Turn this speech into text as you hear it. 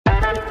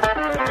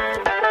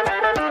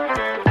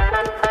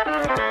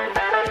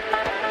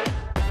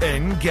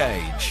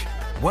Engage.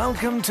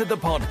 Welcome to the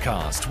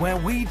podcast where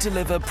we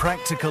deliver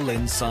practical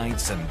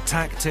insights and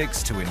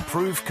tactics to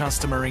improve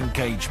customer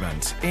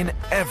engagement in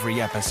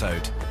every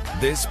episode.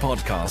 This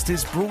podcast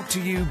is brought to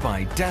you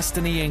by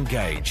Destiny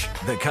Engage,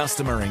 the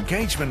customer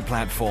engagement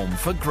platform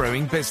for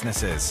growing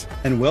businesses.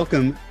 And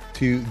welcome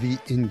to the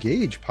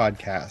Engage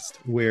podcast,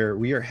 where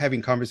we are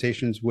having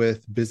conversations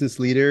with business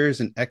leaders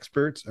and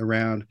experts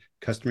around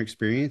customer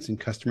experience and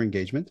customer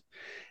engagement.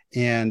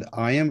 And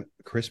I am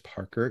Chris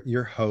Parker,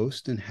 your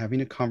host, and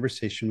having a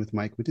conversation with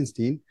Mike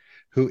Wittenstein,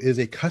 who is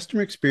a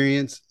customer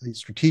experience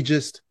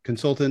strategist,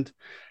 consultant,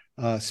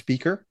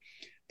 speaker.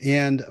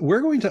 And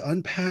we're going to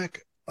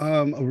unpack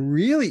a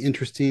really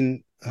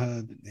interesting,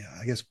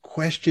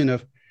 question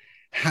of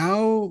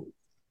how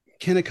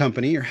can a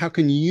company, or how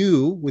can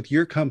you with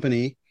your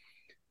company,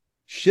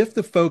 shift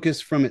the focus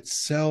from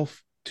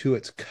itself to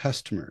its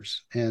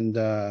customers. And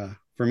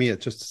for me,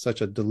 it's just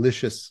such a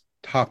delicious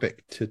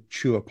topic to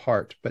chew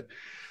apart. But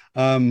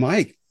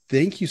Mike,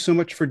 thank you so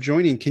much for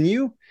joining. Can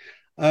you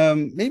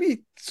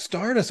maybe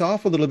start us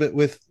off a little bit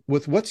with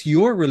what's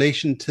your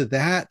relation to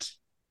that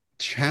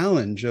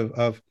challenge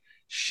of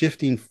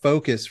shifting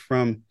focus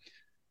from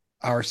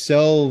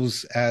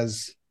ourselves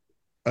as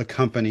a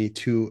company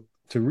to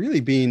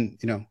really being,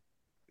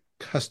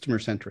 customer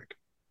centric?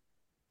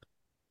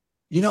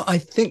 I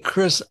think,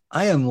 Chris,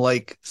 I am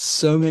like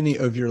so many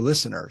of your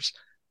listeners.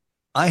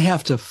 I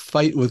have to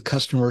fight with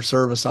customer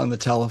service on the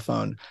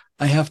telephone.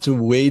 I have to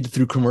wade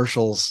through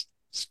commercials,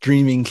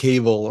 streaming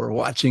cable or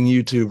watching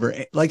YouTube, or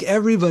like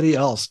everybody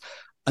else.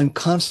 I'm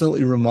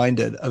constantly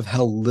reminded of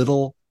how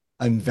little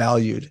I'm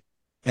valued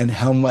and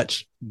how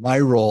much my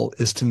role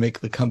is to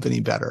make the company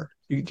better.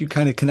 You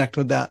kind of connect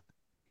with that?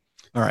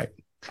 All right.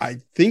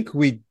 I think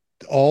we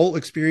all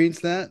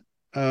experience that.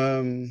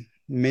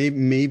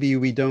 Maybe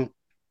we don't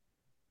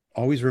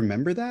always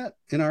remember that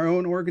in our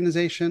own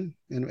organization,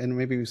 and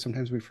maybe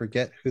sometimes we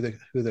forget who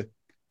the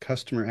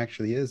customer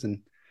actually is,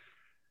 and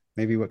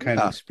maybe what kind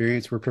of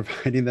experience we're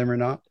providing them or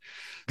not.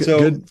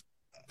 Good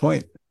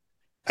point.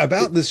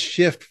 About this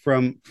shift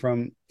from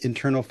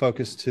internal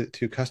focus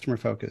to customer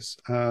focus.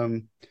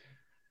 How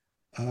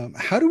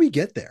do we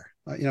get there?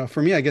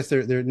 For me, I guess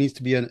there needs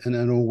to be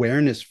an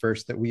awareness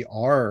first that we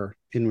are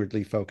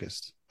inwardly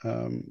focused.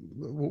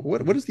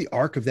 What does the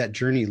arc of that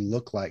journey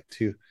look like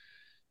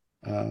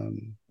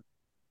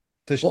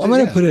I'm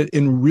going to put it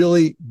in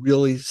really,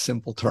 really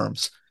simple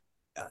terms.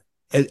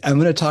 I'm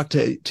going to talk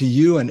to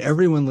you and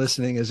everyone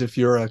listening as if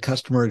you're a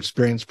customer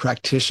experience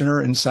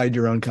practitioner inside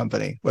your own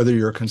company, whether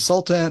you're a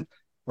consultant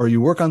or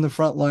you work on the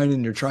front line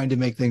and you're trying to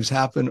make things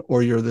happen,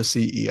 or you're the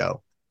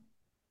CEO.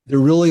 There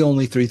are really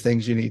only three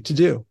things you need to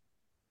do.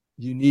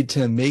 You need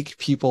to make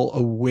people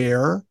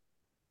aware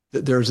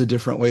that there's a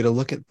different way to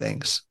look at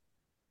things.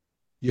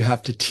 You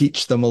have to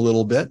teach them a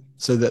little bit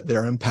so that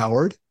they're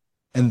empowered.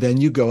 And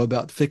then you go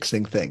about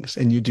fixing things,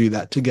 and you do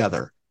that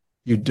together.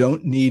 You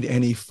don't need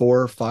any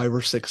 4, 5,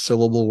 or 6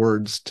 syllable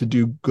words to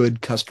do good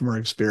customer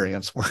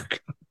experience work.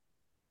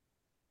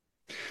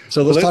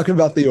 So let's talk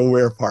about the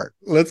aware part.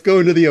 Let's go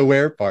into the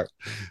aware part.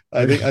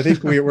 I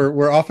think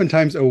we're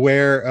oftentimes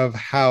aware of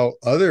how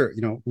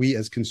we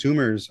as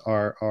consumers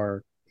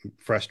are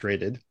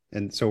frustrated.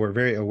 And so we're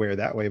very aware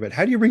that way. But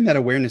how do you bring that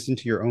awareness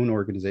into your own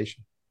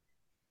organization?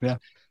 Yeah.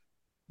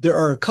 There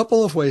are a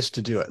couple of ways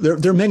to do it.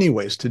 There are many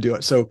ways to do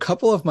it. So a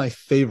couple of my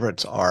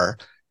favorites are,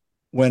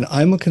 when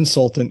I'm a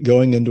consultant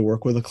going in to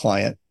work with a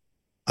client,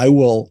 I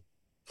will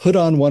put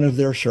on one of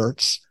their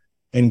shirts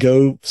and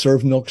go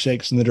serve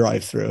milkshakes in the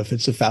drive-thru if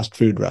it's a fast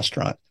food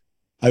restaurant.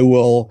 I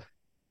will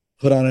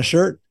put on a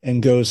shirt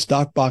and go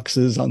stock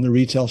boxes on the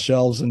retail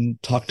shelves and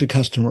talk to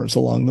customers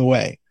along the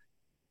way.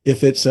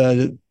 If it's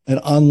an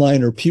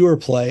online or pure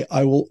play,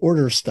 I will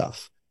order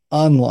stuff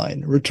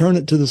online, return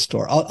it to the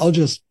store. I'll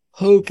just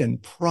poke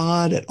and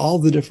prod at all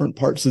the different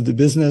parts of the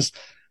business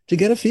to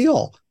get a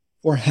feel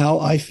for how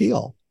I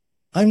feel.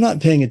 I'm not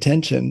paying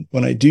attention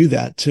when I do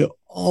that to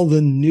all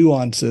the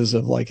nuances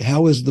of like,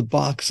 how is the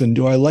box, and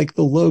do I like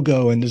the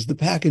logo, and is the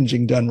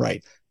packaging done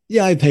right?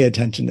 Yeah, I pay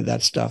attention to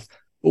that stuff.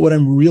 But what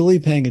I'm really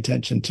paying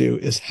attention to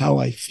is how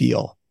I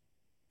feel.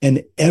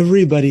 And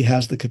everybody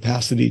has the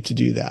capacity to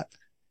do that.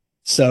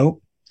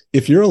 So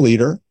if you're a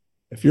leader,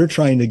 if you're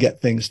trying to get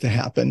things to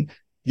happen,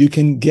 you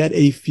can get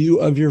a few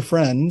of your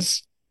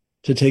friends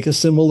to take a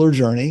similar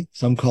journey.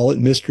 Some call it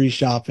mystery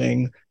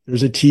shopping.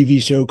 There's a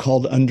TV show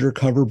called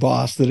Undercover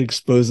Boss that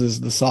exposes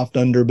the soft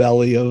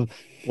underbelly of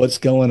what's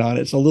going on.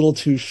 It's a little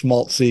too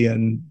schmaltzy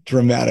and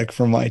dramatic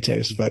for my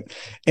taste. But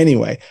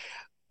anyway,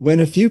 when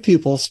a few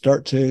people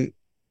start to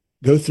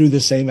go through the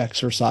same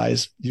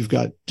exercise, you've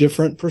got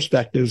different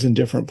perspectives and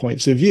different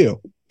points of view.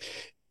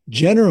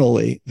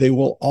 Generally, they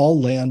will all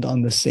land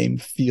on the same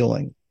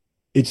feeling.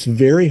 It's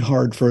very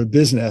hard for a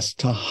business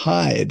to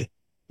hide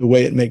the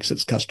way it makes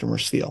its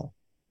customers feel.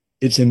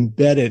 It's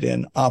embedded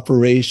in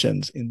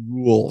operations, in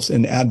rules,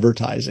 in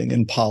advertising,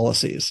 in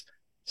policies.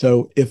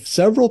 So if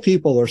several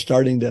people are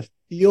starting to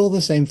feel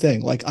the same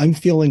thing, like I'm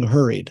feeling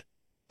hurried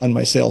on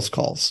my sales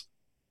calls,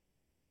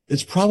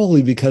 it's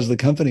probably because the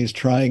company is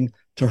trying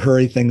to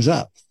hurry things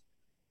up.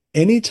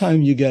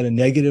 anytime you get a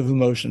negative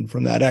emotion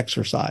from that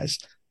exercise,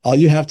 all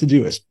you have to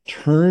do is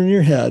turn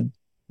your head,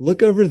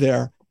 look over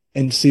there,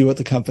 and see what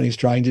the company's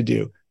trying to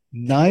do.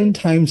 9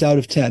 times out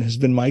of 10 has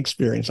been my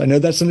experience. I know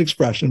that's an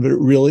expression, but it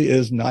really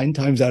is 9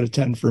 times out of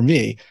 10 for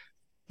me.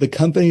 The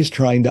company's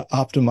trying to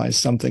optimize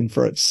something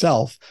for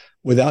itself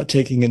without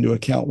taking into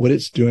account what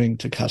it's doing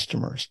to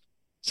customers.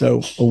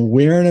 So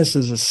awareness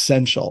is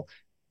essential.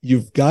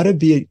 You've got to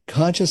be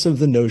conscious of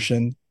the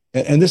notion,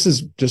 and this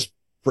is just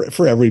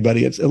for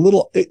everybody. It's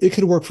it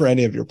could work for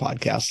any of your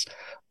podcasts,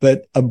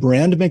 but a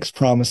brand makes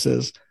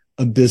promises,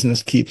 a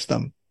business keeps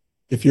them.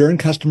 If you're in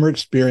customer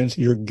experience,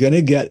 you're going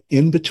to get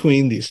in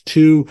between these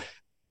two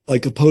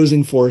like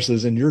opposing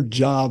forces, and your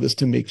job is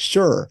to make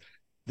sure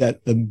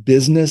that the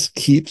business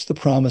keeps the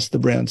promise the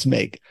brands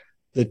make.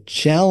 The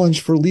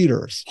challenge for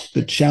leaders,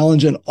 the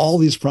challenge in all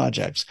these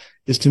projects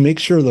is to make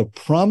sure the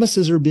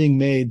promises are being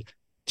made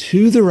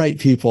to the right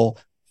people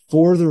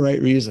for the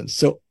right reasons.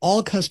 So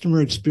all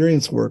customer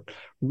experience work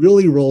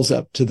really rolls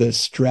up to the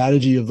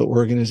strategy of the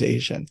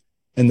organization.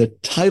 And the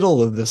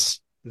title of this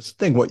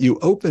thing, what you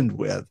opened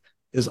with,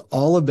 is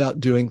all about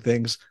doing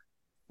things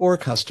for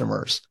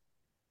customers,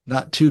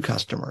 not to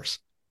customers.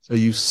 So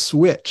you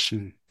switch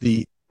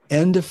the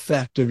end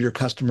effect of your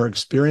customer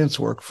experience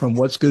work from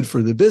what's good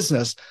for the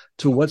business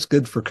to what's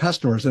good for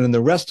customers. And in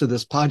the rest of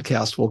this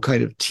podcast, we'll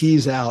kind of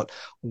tease out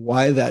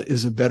why that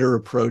is a better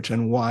approach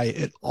and why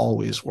it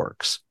always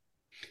works.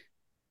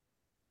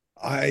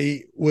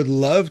 I would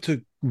love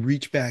to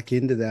reach back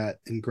into that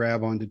and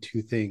grab onto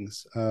 2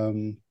 things.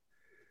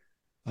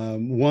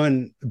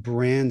 One,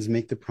 brands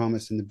make the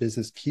promise and the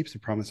business keeps the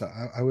promise.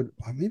 I would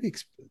maybe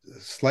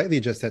slightly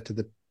adjust that to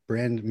the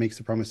brand makes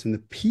the promise and the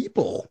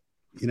people,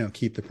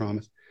 keep the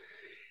promise.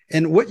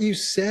 And what you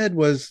said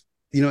was,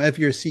 if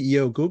you're a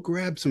CEO, go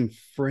grab some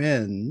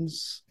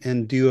friends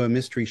and do a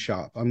mystery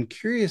shop. I'm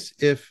curious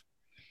if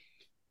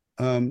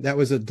that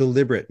was a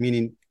deliberate,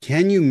 meaning,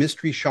 can you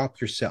mystery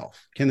shop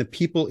yourself? Can the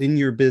people in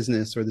your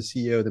business or the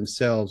CEO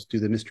themselves do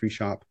the mystery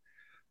shop?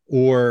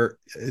 Or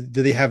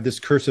do they have this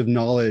curse of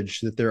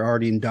knowledge that they're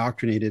already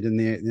indoctrinated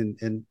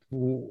in?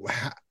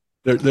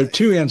 There are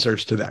 2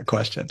 answers to that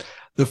question.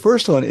 The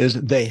first one is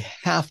they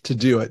have to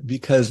do it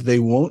because they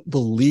won't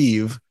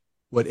believe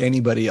what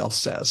anybody else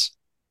says.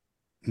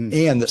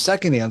 And the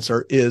second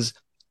answer is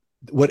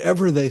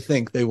whatever they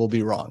think, they will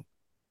be wrong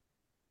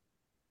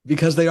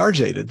because they are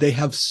jaded. They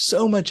have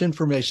so much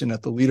information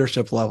at the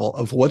leadership level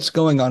of what's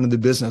going on in the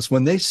business.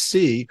 When they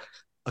see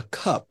a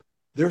cup,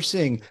 they're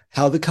seeing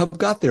how the cup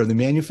got there, the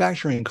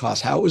manufacturing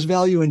costs, how it was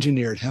value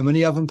engineered, how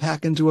many of them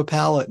pack into a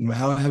pallet and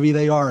how heavy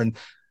they are. And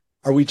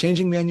are we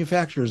changing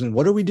manufacturers? And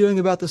what are we doing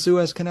about the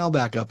Suez Canal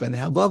backup and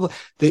how blah, blah.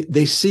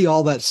 They see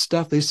all that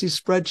stuff. They see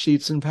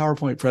spreadsheets and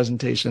PowerPoint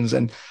presentations,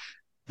 and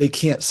they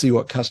can't see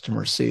what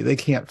customers see. They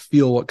can't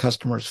feel what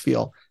customers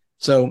feel.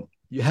 So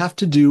you have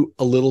to do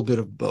a little bit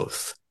of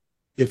both.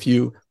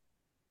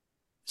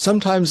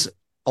 Sometimes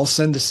I'll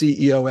send a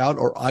CEO out,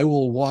 or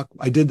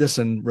I did this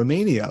in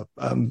Romania,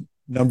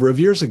 number of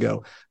years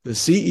ago. The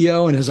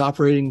CEO and his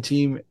operating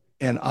team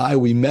and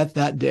we met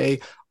that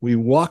day. We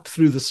walked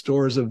through the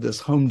stores of this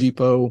Home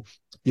Depot,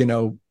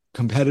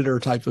 competitor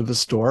type of a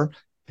store.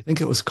 I think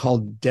it was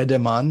called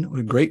Dedeman,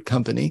 a great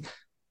company.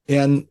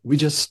 And we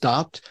just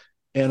stopped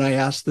and I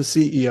asked the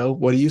CEO,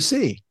 what do you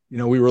see?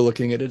 We were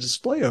looking at a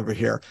display over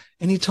here.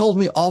 And he told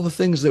me all the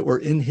things that were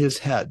in his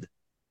head.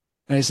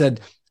 And I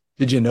said,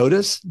 did you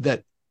notice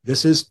that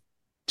this is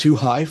too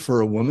high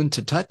for a woman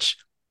to touch?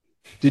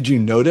 Did you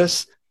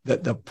notice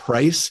that the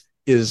price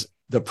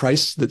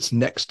that's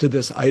next to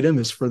this item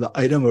is for the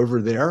item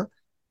over there?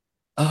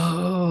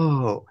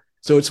 Oh,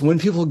 so it's when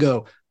people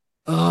go,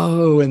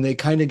 oh, and they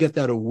kind of get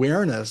that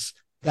awareness,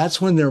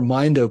 that's when their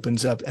mind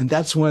opens up. And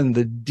that's when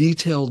the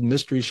detailed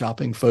mystery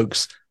shopping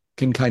folks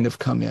can kind of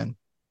come in.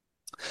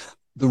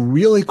 The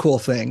really cool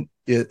thing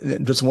is,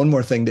 just one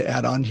more thing to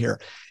add on here.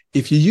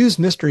 If you use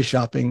mystery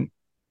shopping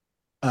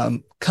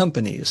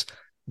companies,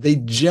 they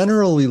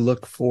generally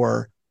look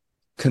for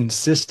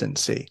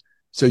consistency.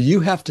 So you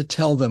have to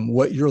tell them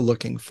what you're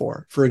looking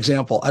for. For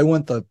example, I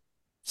want the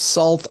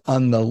salt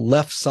on the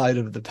left side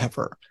of the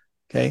pepper.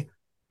 Okay.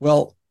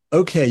 Well,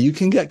 okay, you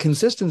can get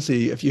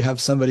consistency if you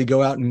have somebody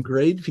go out and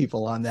grade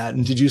people on that.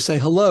 And did you say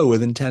hello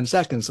within 10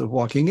 seconds of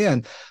walking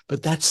in?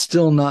 But that's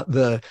still not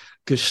the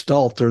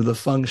gestalt or the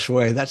feng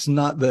shui. That's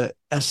not the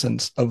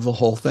essence of the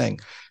whole thing.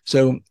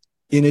 So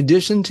in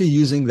addition to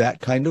using that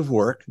kind of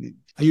work,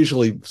 I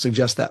usually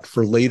suggest that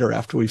for later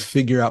after we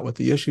figure out what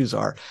the issues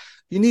are.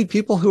 You need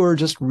people who are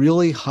just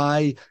really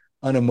high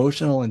on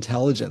emotional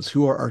intelligence,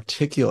 who are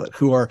articulate,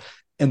 who are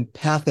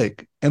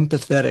empathic,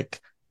 empathetic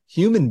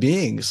human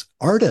beings.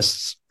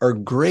 Artists are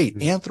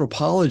great.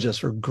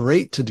 Anthropologists are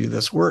great to do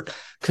this work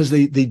because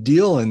they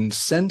deal in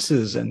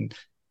senses and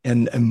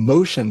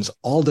emotions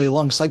all day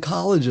long.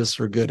 Psychologists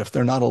are good if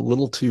they're not a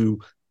little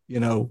too,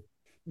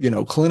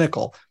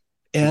 clinical.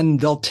 And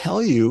they'll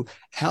tell you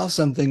how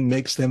something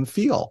makes them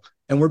feel.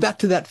 And we're back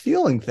to that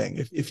feeling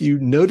thing. If you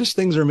notice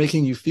things are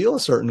making you feel a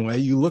certain way,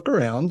 you look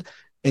around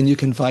and you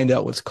can find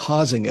out what's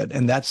causing it.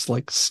 And that's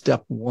like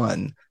step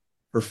one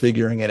for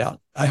figuring it out.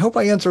 I hope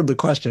I answered the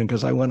question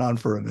because I went on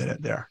for a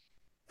minute there.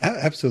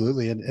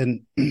 Absolutely.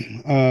 And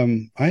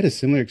I had a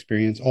similar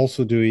experience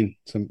also doing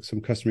some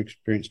customer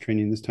experience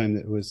training, this time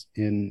that was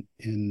in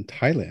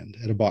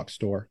Thailand at a box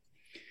store.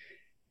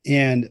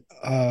 And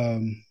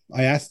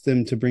I asked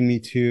them to bring me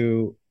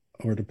to,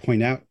 or to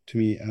point out to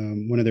me,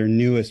 one of their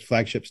newest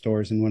flagship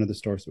stores, and one of the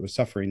stores that was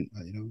suffering,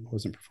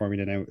 wasn't performing.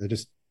 And I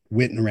just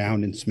went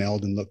around and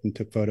smelled and looked and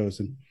took photos.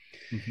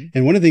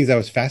 And one of the things I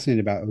was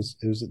fascinated about was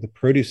the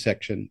produce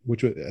section,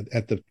 which was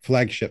at the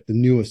flagship, the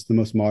newest, the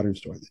most modern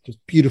store. Just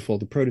beautiful.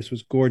 The produce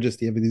was gorgeous.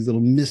 They have these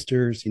little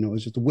misters, it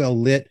was just well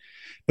lit.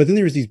 But then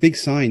there was these big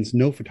signs,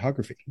 no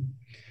photography.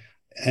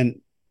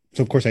 And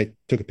so of course I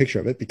took a picture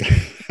of it because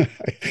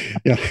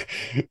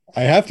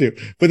I have to.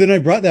 But then I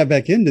brought that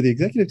back into the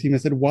executive team. I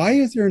said, why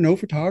is there a no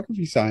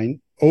photography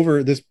sign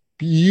over this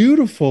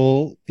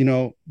beautiful,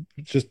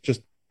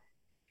 just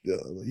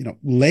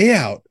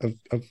layout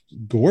of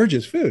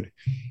gorgeous food?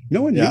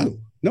 No one knew.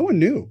 No one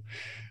knew.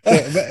 So,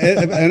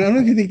 and I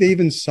don't even think they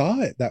even saw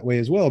it that way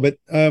as well. But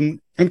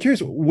I'm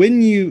curious,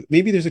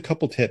 maybe there's a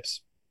couple tips.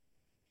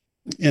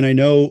 And I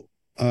know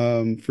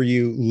for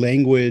you,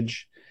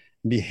 language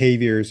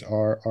behaviors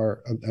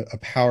are a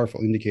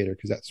powerful indicator,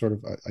 because that's sort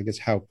of, I guess,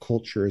 how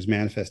culture is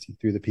manifesting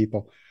through the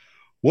people.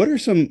 What are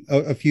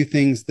a few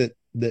things that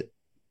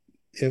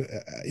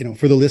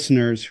for the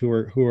listeners who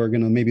are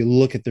going to maybe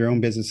look at their own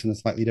business in a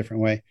slightly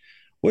different way,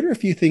 what are a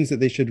few things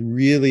that they should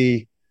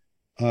really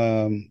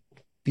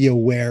be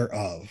aware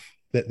of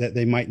that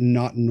they might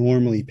not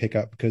normally pick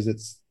up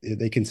because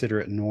they consider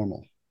it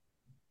normal?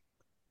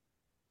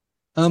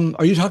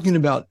 Are you talking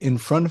about in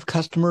front of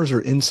customers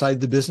or inside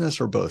the business,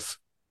 or both?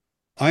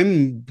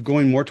 I'm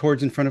going more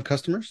towards in front of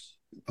customers.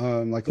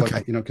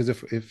 Because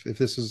if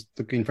this is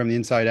looking from the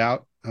inside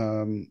out,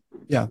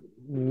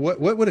 what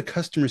would a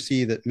customer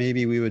see that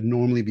maybe we would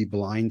normally be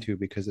blind to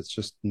because it's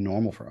just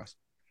normal for us?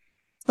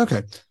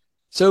 Okay.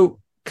 So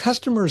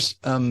customers,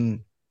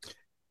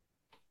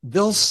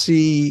 they'll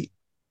see,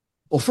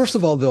 well, first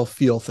of all, they'll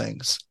feel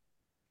things.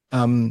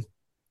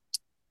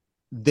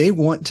 They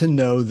want to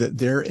know that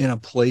they're in a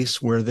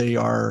place where they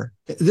are,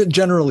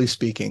 generally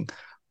speaking,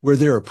 where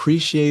they're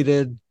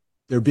appreciated,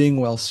 they're being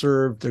well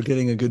served, they're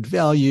getting a good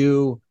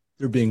value,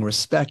 they're being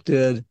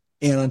respected.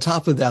 And on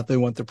top of that, they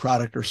want the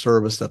product or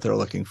service that they're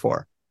looking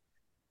for.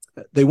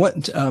 They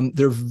want,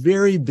 they're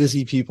very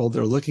busy people.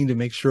 They're looking to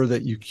make sure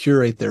that you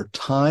curate their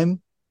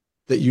time,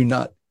 that you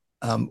not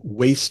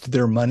waste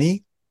their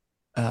money,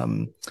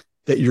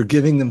 that you're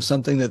giving them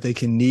something that they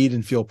can need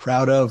and feel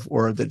proud of,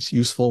 or that's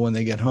useful when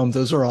they get home.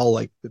 Those are all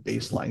like the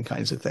baseline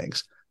kinds of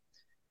things.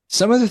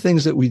 Some of the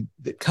things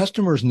that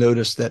customers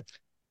notice, that,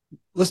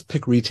 let's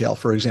pick retail,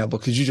 for example,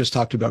 because you just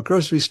talked about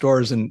grocery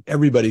stores and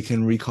everybody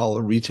can recall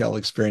a retail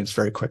experience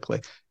very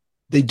quickly.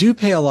 They do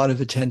pay a lot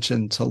of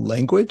attention to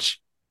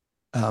language,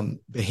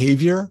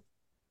 behavior,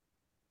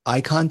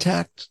 eye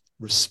contact,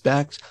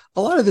 respect,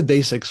 a lot of the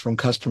basics from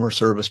customer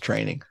service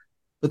training.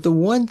 But the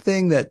one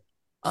thing that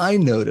I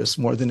notice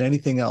more than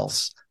anything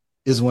else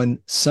is when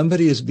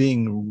somebody is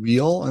being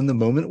real in the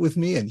moment with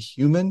me and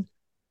human,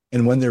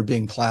 and when they're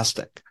being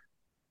plastic.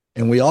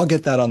 And we all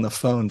get that on the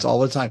phones all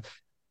the time.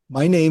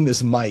 My name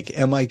is Mike,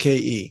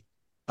 M-I-K-E.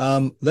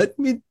 Let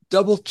me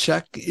double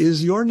check.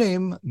 Is your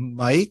name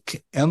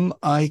Mike,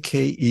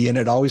 M-I-K-E? And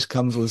it always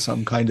comes with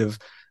some kind of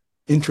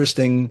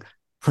interesting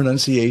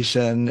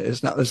pronunciation.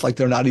 It's like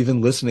they're not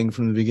even listening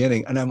from the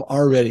beginning. And I'm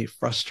already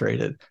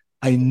frustrated.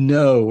 I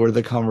know where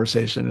the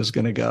conversation is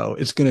going to go.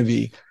 It's going to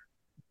be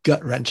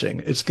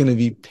gut-wrenching. It's going to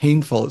be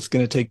painful. It's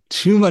going to take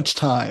too much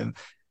time.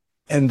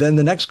 And then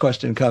the next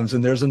question comes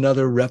and there's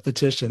another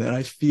repetition. And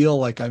I feel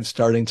like I'm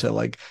starting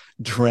to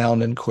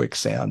drown in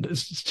quicksand.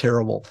 It's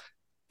terrible.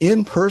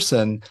 In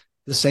person,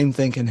 the same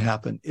thing can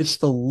happen. It's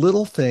the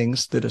little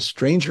things that a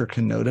stranger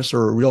can notice,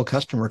 or a real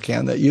customer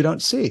can, that you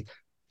don't see.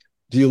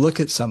 Do you look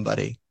at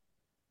somebody?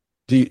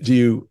 Do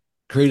you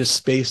create a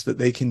space that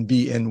they can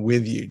be in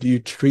with you? Do you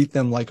treat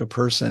them like a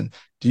person?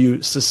 Do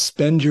you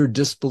suspend your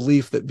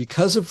disbelief that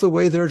because of the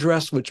way they're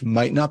dressed, which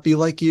might not be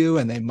like you,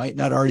 and they might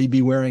not already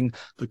be wearing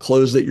the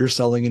clothes that you're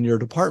selling in your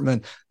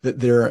department, that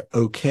they're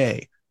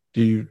okay?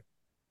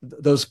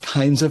 Those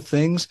kinds of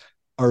things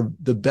are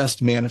the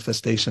best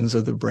manifestations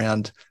of the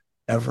brand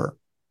ever.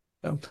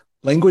 So,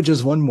 language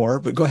is one more,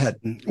 but go ahead.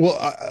 Well,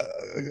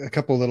 a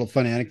couple of little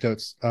fun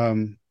anecdotes.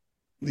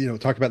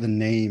 Talk about the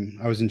name.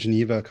 I was in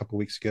Geneva a couple of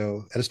weeks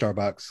ago at a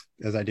Starbucks,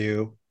 as I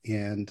do.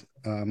 And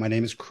my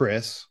name is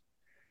Chris.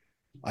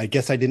 I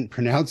guess I didn't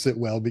pronounce it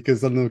well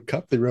because on the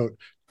cup they wrote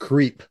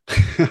creep.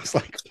 I was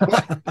like,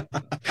 what?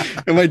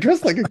 Am I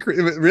dressed like a creep?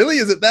 Really?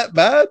 Is it that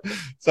bad?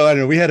 So I don't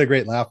know. We had a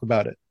great laugh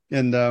about it.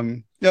 And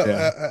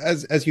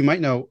as you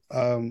might know,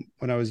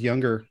 when I was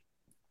younger,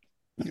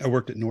 I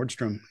worked at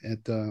Nordstrom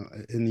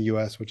in the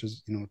US, which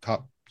is,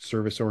 top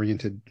service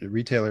oriented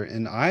retailer.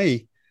 And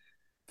I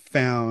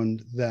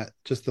found that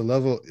just the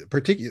level,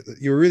 particularly,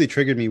 you really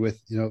triggered me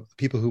with,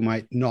 people who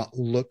might not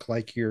look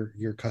like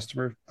your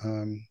customer.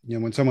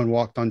 When someone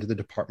walked onto the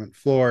department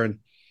floor and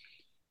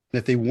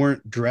if they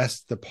weren't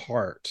dressed the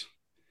part,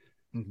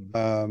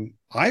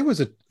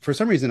 For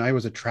some reason, I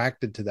was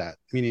attracted to that,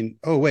 meaning,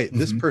 oh, wait,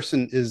 this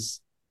person is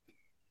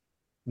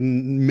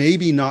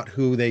maybe not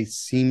who they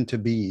seem to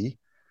be.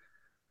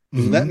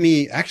 Let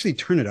me actually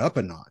turn it up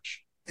a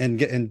notch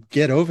and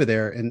get over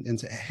there and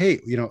say, hey,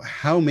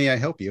 how may I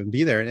help you, and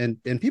be there.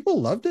 And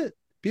people loved it.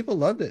 People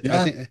loved it.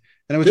 Yeah. I think, and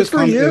it was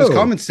it was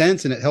common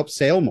sense, and it helped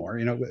sale more.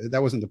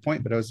 That wasn't the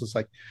point, but I was just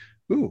like,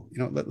 ooh,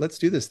 let's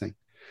do this thing.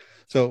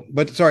 So,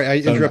 but sorry, I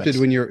interrupted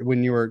when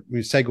you were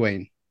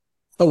segueing.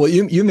 Oh, well,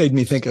 you made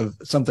me think of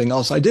something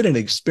else. I did an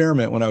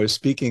experiment when I was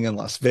speaking in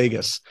Las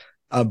Vegas.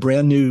 A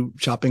brand new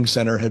shopping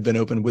center had been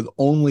opened with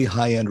only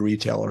high-end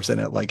retailers in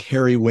it, like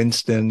Harry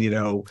Winston,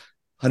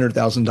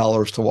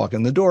 $100,000 to walk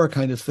in the door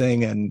kind of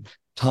thing, and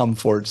Tom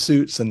Ford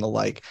suits and the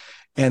like.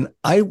 And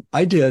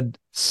I did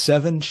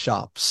 7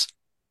 shops,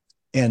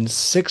 and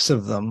 6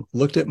 of them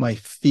looked at my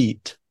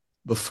feet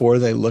before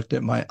they looked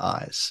at my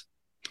eyes.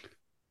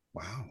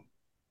 Wow.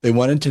 They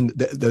wanted to,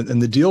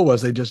 and the deal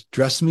was they just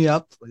dressed me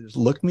up, they just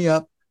looked me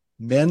up,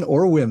 men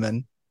or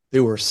women. They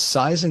were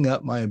sizing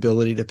up my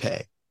ability to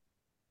pay.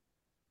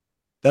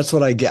 That's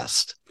what I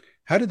guessed.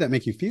 How did that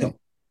make you feel?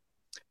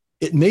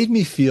 It made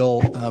me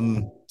feel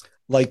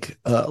like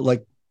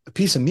a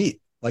piece of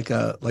meat, like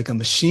a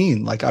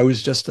machine, like I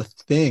was just a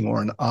thing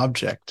or an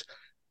object.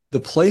 The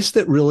place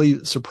that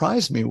really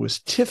surprised me was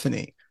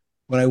Tiffany.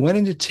 When I went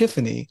into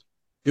Tiffany,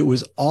 it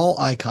was all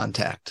eye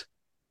contact.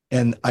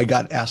 And I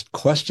got asked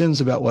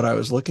questions about what I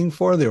was looking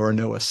for. There were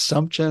no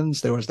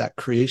assumptions. There was that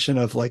creation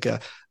of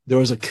there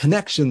was a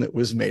connection that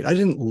was made. I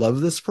didn't love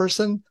this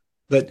person,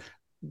 but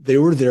they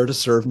were there to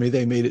serve me.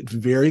 They made it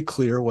very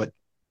clear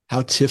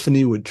how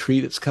Tiffany would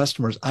treat its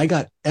customers. I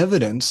got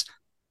evidence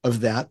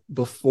of that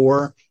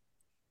before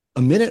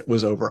a minute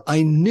was over.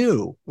 I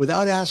knew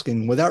without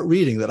asking, without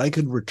reading, that I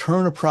could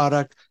return a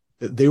product,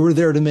 that they were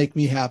there to make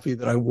me happy,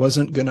 that I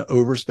wasn't going to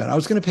overspend. I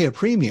was going to pay a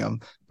premium,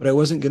 but I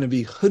wasn't going to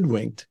be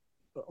hoodwinked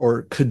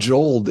or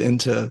cajoled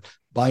into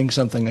buying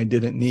something I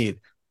didn't need.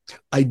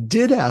 I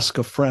did ask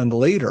a friend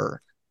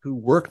later who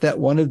worked at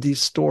one of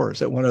these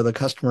stores, at one of the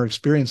customer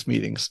experience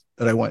meetings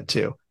that I went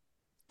to.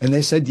 And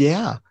they said,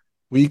 yeah,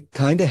 we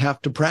kind of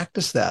have to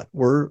practice that.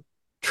 We're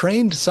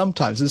trained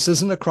sometimes. This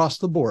isn't across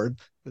the board,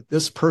 but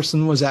this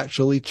person was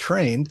actually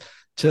trained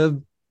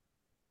to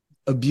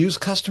abuse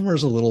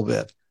customers a little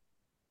bit,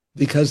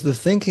 because the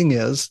thinking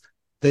is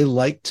they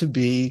like to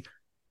be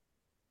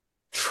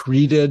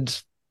treated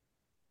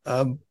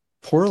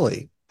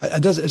poorly.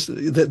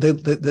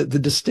 The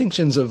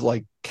distinctions of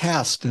like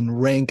caste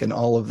and rank and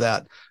all of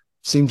that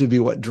seem to be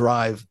what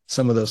drive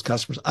some of those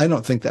customers. I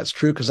don't think that's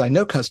true, because I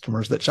know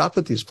customers that shop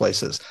at these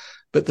places,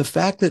 but the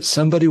fact that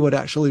somebody would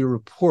actually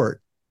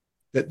report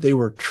that they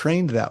were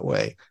trained that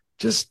way,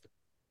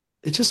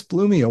 it just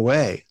blew me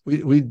away.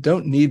 We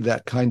don't need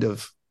that kind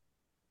of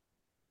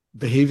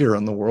behavior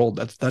in the world.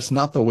 That's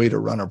not the way to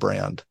run a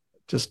brand.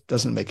 It just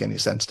doesn't make any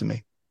sense to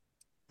me.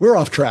 We're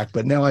off track,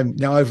 but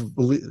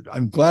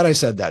I'm glad I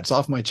said that. It's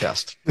off my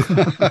chest.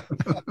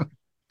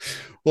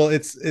 Well, we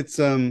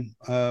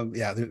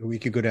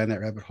could go down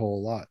that rabbit hole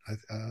a lot.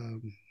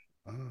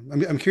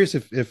 I'm curious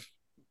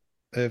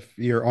if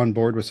you're on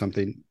board with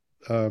something.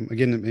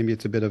 Again, maybe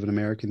it's a bit of an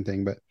American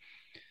thing, but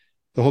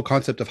the whole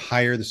concept of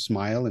hire the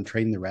smile and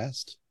train the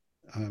rest.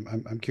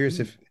 I'm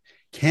curious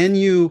can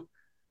you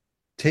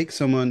take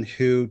someone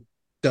who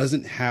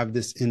doesn't have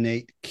this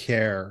innate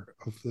care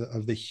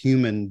of the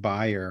human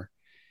buyer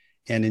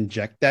and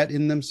inject that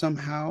in them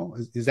somehow?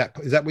 Is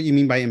that what you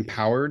mean by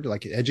empowered,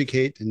 like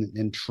educate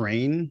and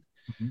train?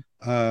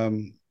 How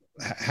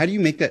do you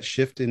make that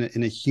shift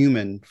in a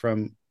human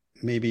from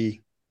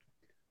maybe,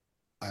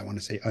 I want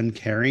to say,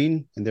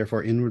 uncaring and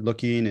therefore inward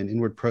looking and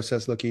inward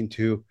process looking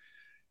to,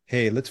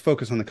 hey, let's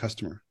focus on the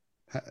customer?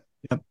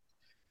 Yep.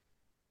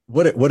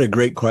 What a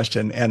great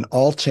question. And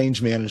all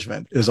change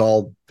management is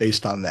all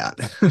based on that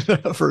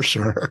for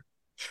sure.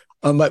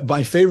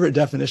 My favorite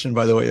definition,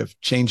 by the way, of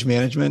change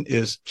management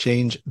is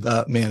change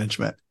the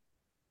management.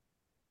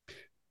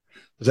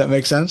 Does that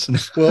make sense?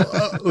 Well,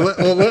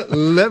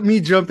 let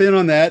me jump in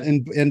on that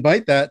and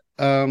bite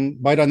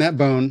on that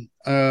bone.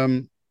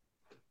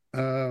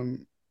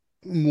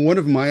 One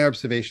of my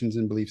observations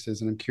and beliefs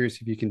is, and I'm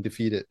curious if you can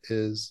defeat it,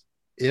 is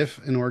if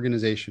an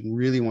organization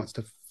really wants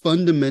to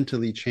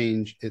fundamentally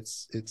change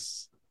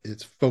its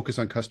focus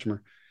on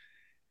customer,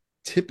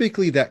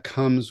 typically that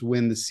comes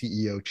when the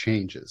CEO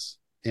changes.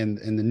 And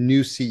the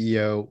new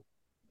CEO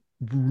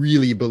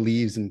really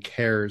believes and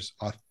cares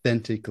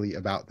authentically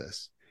about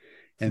this.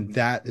 And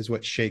that is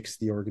what shakes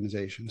the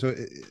organization. So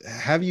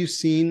have you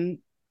seen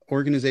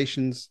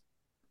organizations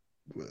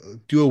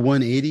do a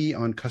 180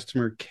 on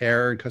customer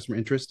care and customer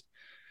interest?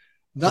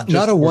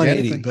 Not a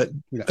 180, but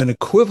an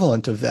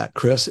equivalent of that,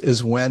 Chris,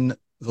 is when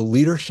the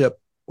leadership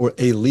or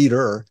a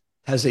leader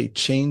has a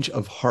change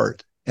of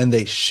heart and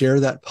they share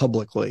that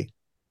publicly.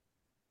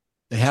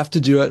 They have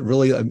to do it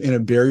really in a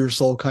bare your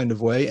soul kind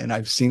of way. And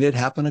I've seen it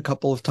happen a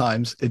couple of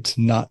times. It's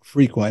not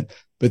frequent,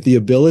 but the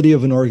ability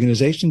of an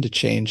organization to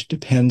change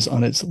depends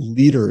on its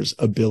leaders'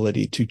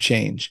 ability to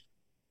change.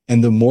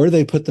 And the more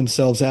they put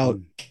themselves out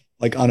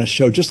like on a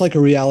show, just like a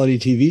reality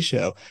TV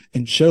show,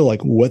 and show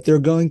like what they're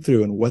going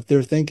through and what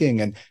they're thinking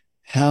and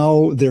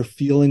how they're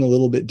feeling a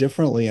little bit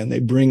differently. And they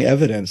bring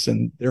evidence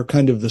and they're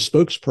kind of the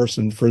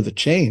spokesperson for the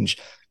change,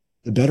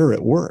 the better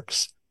it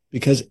works,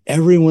 because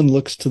everyone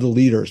looks to the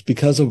leaders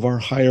because of our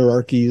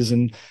hierarchies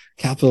and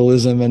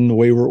capitalism and the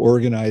way we're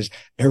organized.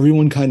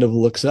 Everyone kind of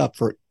looks up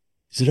for,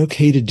 is it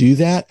okay to do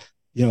that?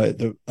 You know,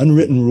 the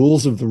unwritten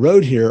rules of the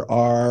road here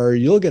are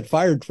you'll get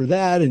fired for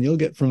that and you'll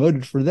get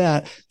promoted for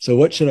that. So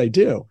what should I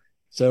do?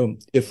 So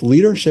if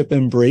leadership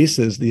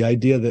embraces the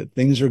idea that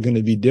things are going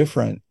to be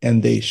different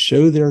and they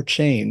show their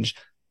change,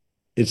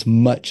 it's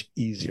much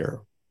easier.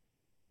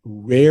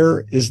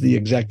 Rare is the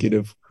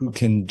executive who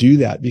can do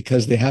that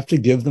because they have to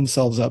give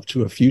themselves up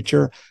to a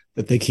future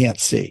that they can't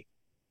see.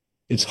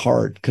 It's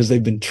hard because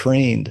they've been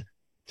trained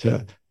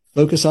to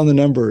focus on the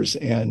numbers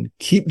and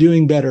keep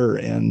doing better.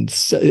 And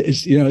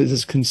it's, you know, it's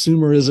this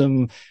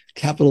consumerism,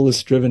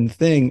 capitalist driven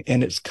thing.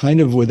 And it's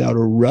kind of without a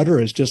rudder.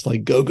 It's just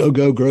like go, go,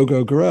 go, grow,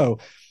 grow, grow.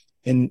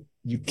 And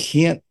you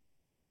can't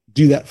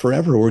do that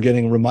forever. We're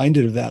getting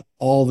reminded of that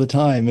all the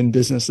time in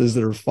businesses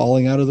that are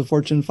falling out of the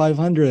Fortune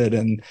 500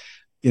 and,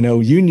 you know,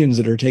 unions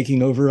that are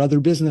taking over other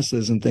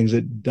businesses and things.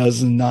 It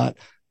does not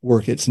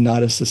work. It's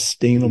not a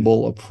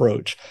sustainable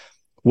approach.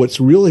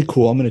 What's really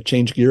cool, I'm going to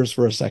change gears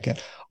for a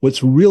second.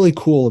 What's really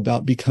cool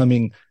about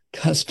becoming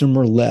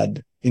customer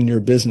led in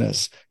your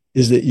business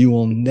is that you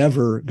will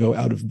never go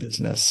out of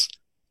business.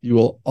 You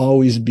will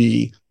always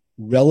be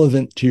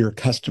relevant to your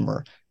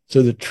customer.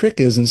 So the trick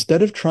is,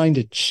 instead of trying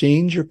to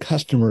change your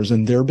customers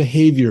and their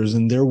behaviors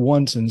and their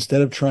wants,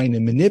 instead of trying to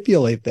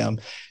manipulate them,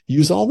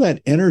 use all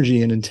that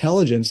energy and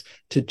intelligence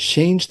to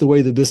change the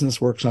way the business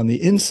works on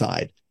the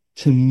inside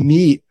to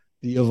meet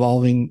the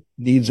evolving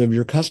needs of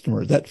your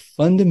customer. That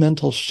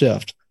fundamental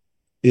shift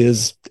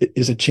is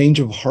a change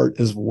of heart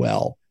as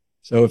well.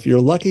 So if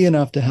you're lucky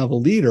enough to have a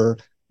leader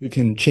who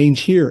can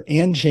change here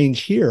and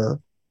change here,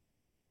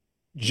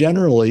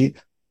 generally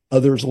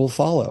others will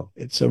follow.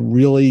 It's a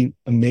really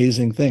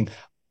amazing thing.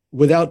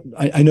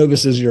 I know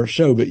this is your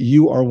show, but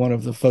you are one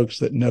of the folks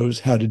that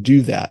knows how to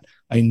do that.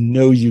 I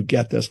know you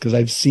get this because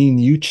I've seen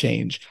you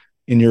change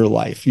in your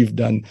life. You've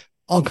done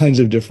all kinds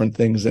of different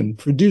things and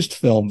produced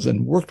films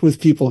and worked with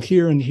people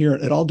here and here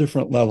at all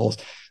different levels.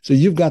 So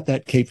you've got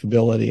that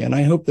capability. And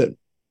I hope that,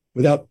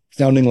 without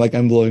sounding like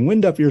I'm blowing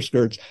wind up your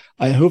skirts,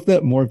 I hope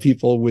that more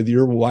people with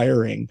your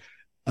wiring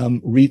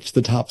reach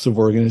the tops of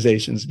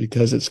organizations,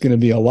 because it's going to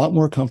be a lot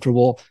more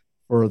comfortable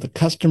for the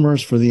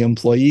customers, for the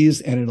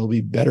employees, and it'll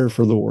be better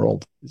for the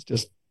world.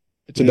 It's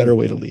a better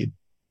way to lead.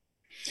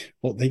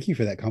 Well, thank you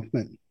for that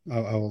compliment. I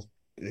will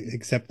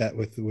accept that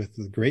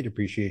with great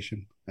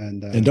appreciation.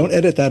 And don't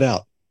edit that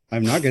out.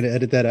 I'm not going to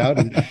edit that out.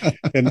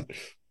 And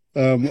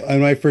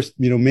when I first,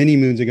 many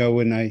moons ago,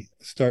 when I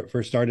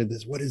first started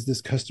this, what is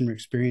this customer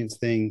experience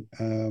thing?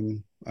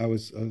 I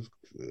was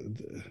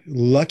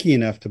lucky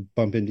enough to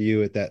bump into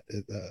you at a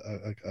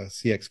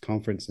CX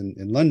conference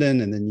in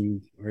London, and then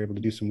you were able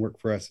to do some work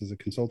for us as a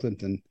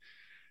consultant. And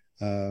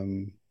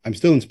I'm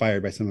still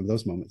inspired by some of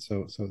those moments.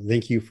 So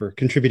thank you for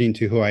contributing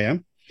to who I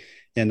am,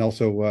 and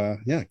also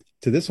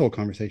to this whole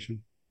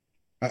conversation.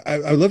 I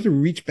would love to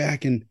reach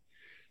back and,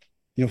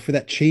 for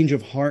that change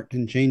of heart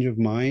and change of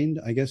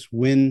mind, I guess,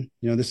 when,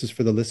 this is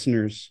for the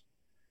listeners.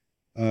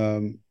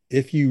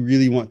 If you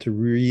really want to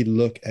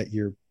re-look at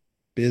your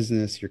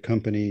business, your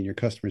company, and your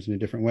customers in a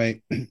different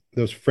way,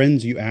 those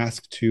friends you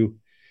ask to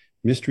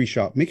mystery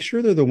shop, make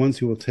sure they're the ones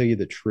who will tell you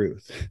the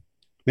truth.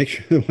 Make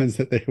sure they're the ones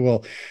that they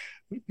will,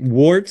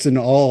 warts and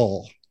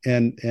all,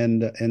 and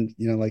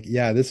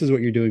this is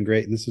what you're doing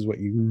great, and this is what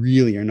you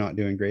really are not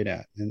doing great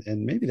at,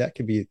 and maybe that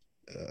could be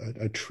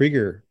a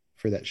trigger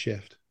for that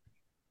shift.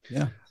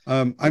 Yeah.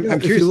 I'm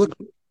curious.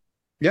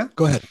 Yeah,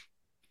 go ahead.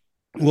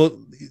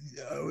 Well,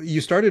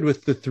 you started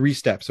with the 3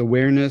 steps: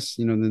 awareness,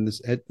 then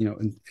this,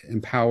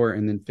 empower,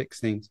 and then fix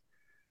things.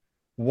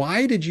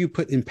 Why did you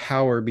put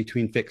empower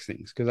between fix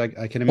things? Because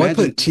I can imagine.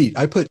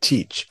 I put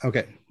teach.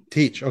 Okay.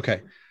 Teach.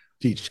 Okay.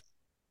 Teach.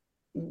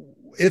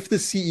 If the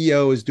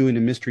CEO is doing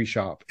a mystery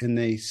shop and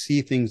they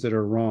see things that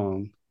are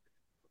wrong,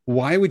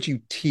 why would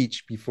you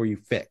teach before you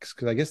fix?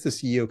 Because I guess the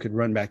CEO could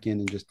run back in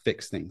and just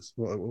fix things.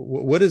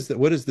 What is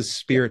the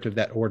spirit of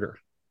that order?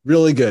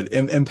 Really good.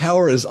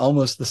 Empower is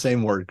almost the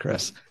same word,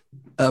 Chris.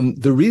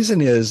 The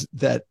reason is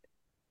that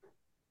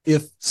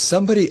if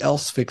somebody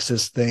else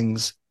fixes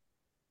things,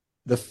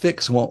 the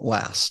fix won't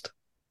last.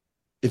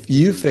 If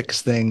you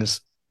fix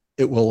things,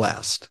 it will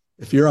last.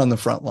 If you're on the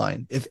front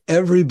line, if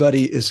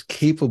everybody is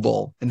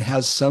capable and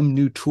has some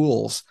new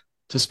tools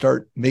to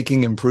start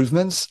making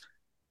improvements,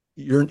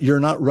 you're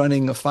not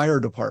running a fire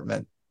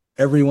department.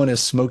 Everyone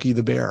is Smokey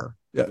the Bear.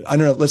 I don't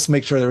know. Let's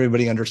make sure that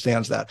everybody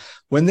understands that.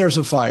 When there's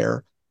a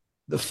fire,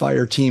 the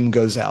fire team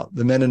goes out,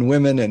 the men and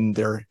women in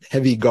their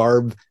heavy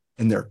garb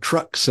and their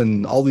trucks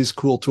and all these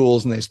cool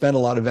tools, and they spend a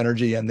lot of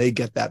energy and they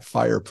get that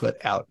fire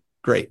put out.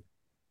 Great.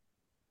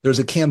 There's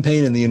a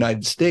campaign in the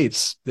United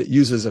States that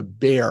uses a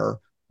bear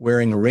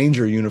wearing a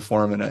ranger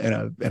uniform and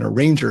a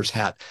ranger's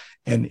hat.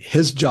 And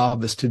his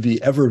job is to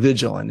be ever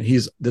vigilant.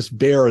 This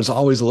bear is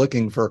always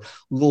looking for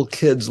little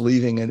kids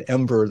leaving an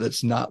ember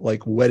that's not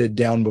like wetted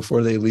down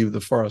before they leave the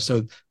forest.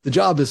 So the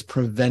job is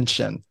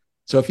prevention.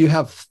 So if you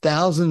have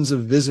thousands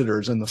of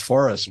visitors in the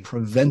forest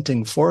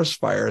preventing forest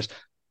fires,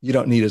 you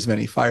don't need as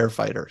many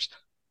firefighters.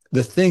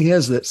 The thing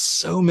is that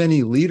so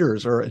many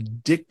leaders are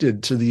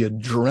addicted to the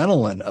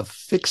adrenaline of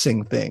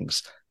fixing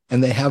things.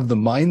 And they have the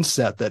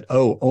mindset that,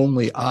 oh,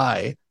 only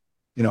I,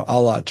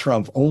 a la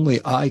Trump, only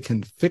I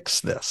can fix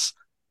this.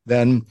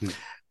 Then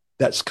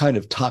that's kind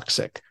of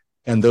toxic.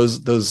 And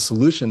those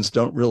solutions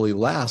don't really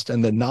last.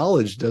 And the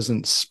knowledge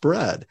doesn't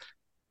spread.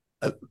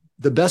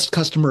 The best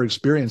customer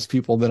experience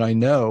people that I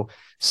know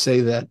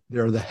say that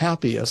they're the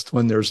happiest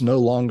when there's no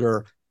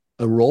longer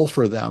a role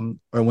for them,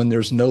 or when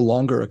there's no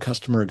longer a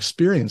customer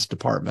experience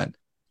department,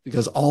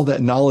 because all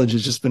that knowledge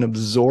has just been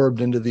absorbed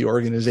into the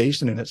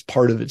organization and it's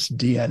part of its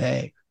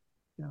DNA.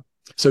 Yeah.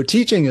 So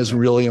teaching is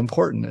really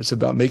important. It's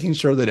about making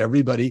sure that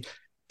everybody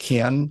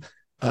can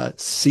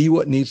see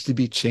what needs to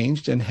be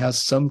changed and has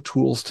some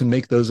tools to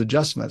make those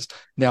adjustments.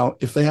 Now,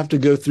 if they have to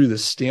go through the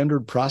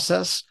standard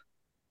process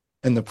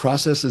and the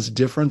process is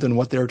different than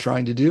what they're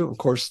trying to do, of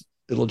course,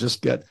 it'll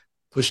just get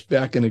pushed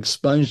back and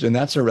expunged, and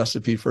that's a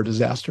recipe for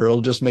disaster. It'll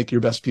just make your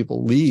best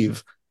people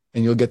leave,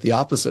 and you'll get the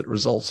opposite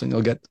results, and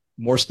you'll get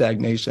more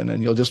stagnation,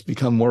 and you'll just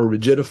become more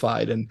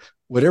rigidified. And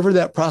whatever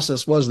that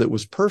process was that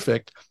was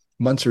perfect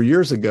months or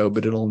years ago,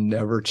 but it'll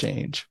never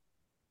change.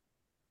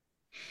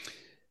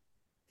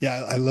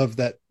 Yeah, I love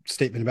that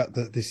statement about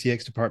the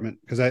CX department,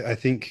 because I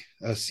think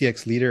a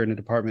CX leader in a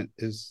department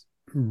is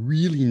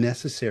really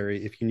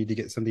necessary if you need to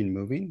get something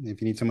moving,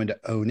 if you need someone to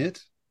own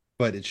it.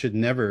 But it should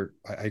never,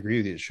 I agree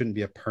with you, it shouldn't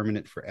be a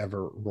permanent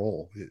forever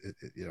role.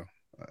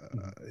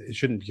 It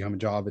shouldn't become a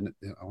job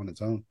on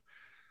its own.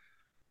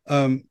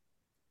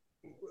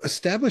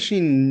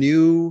 Establishing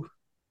new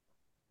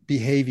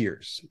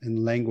behaviors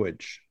and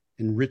language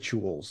and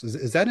rituals,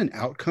 is that an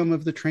outcome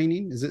of the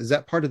training? Is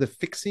that part of the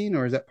fixing,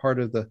 or is that part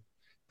of the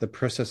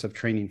process of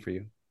training for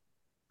you?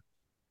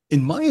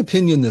 In my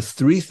opinion, the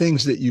three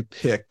things that you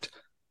picked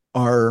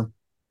are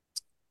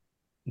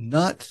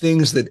not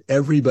things that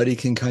everybody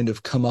can kind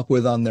of come up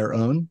with on their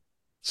own.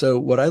 So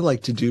what I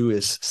like to do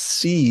is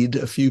seed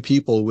a few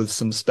people with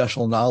some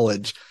special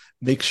knowledge,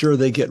 make sure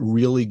they get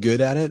really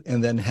good at it,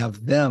 and then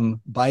have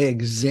them, by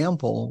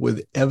example,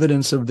 with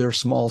evidence of their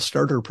small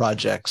starter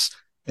projects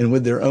and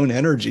with their own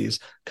energies,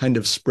 kind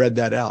of spread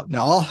that out.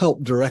 Now, I'll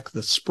help direct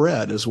the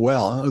spread as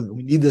well. Oh,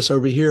 we need this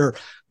over here.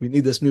 We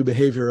need this new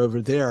behavior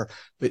over there.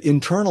 But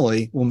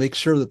internally, we'll make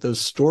sure that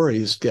those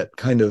stories get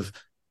kind of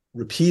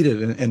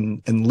repeated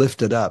and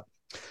lifted up.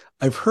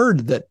 I've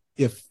heard that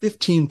if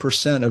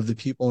 15% of the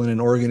people in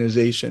an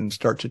organization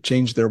start to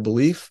change their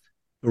belief,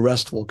 the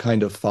rest will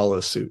kind of follow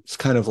suit. It's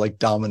kind of like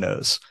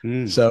dominoes.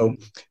 So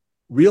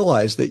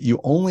realize that you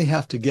only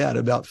have to get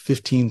about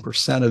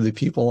 15% of the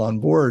people on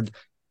board,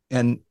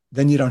 and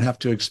then you don't have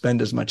to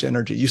expend as much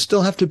energy. You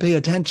still have to pay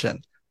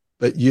attention,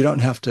 but you don't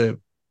have to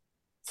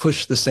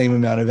push the same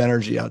amount of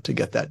energy out to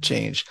get that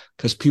change,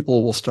 because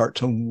people will start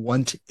to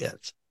want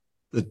it.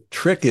 The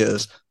trick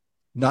is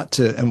not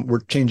to, and we're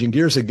changing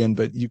gears again,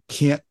 but you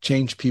can't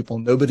change people.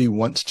 Nobody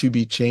wants to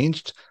be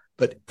changed,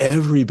 but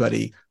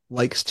everybody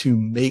likes to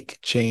make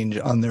change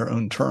on their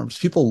own terms.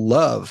 People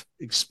love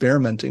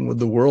experimenting with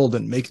the world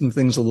and making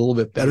things a little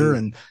bit better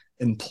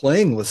and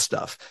playing with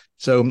stuff.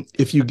 So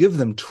if you give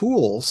them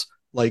tools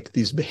like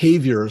these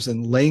behaviors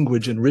and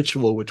language and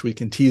ritual, which we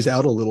can tease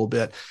out a little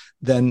bit,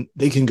 then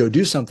they can go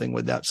do something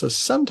with that. So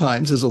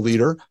sometimes as a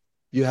leader,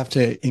 you have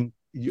to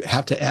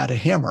add a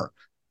hammer,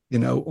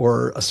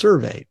 or a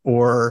survey,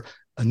 or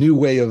a new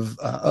way of,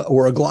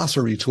 or a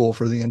glossary tool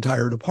for the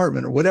entire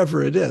department, or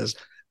whatever it is,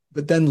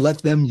 but then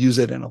let them use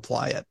it and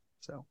apply it.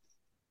 So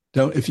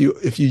if you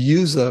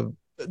use the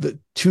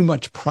too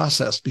much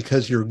process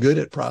because you're good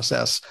at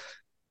process,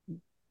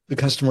 the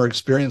customer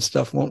experience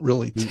stuff won't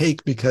really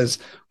take, because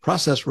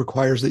process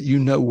requires that you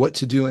know what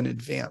to do in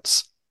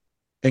advance.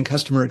 And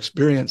customer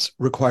experience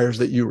requires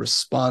that you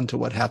respond to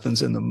what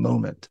happens in the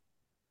moment.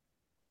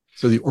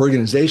 So the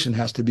organization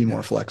has to be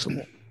more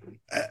flexible.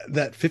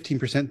 That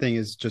 15% thing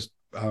is just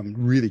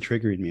really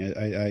triggering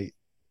me.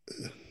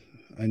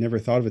 I never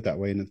thought of it that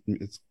way, and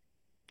it's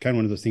kind of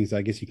one of those things that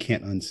I guess you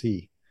can't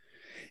unsee.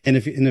 And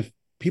if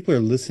people are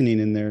listening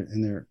and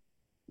they're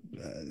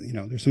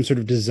there's some sort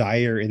of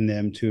desire in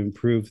them to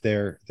improve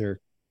their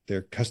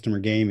customer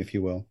game, if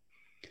you will,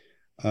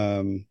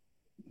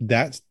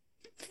 that's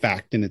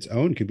fact in its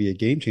own could be a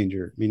game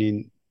changer.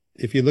 Meaning,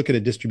 if you look at a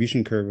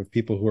distribution curve of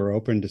people who are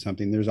open to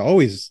something, there's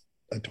always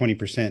a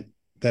 20%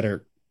 that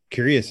are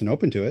curious and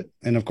open to it.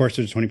 And of course,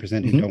 there's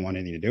 20% who don't want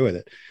anything to do with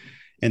it.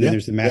 And then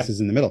there's the masses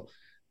in the middle.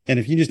 And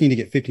if you just need to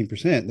get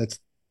 15%, that's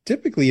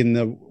typically in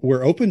the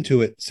we're open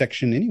to it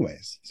section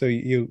anyways. So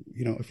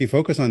if you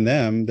focus on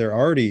them, they're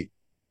already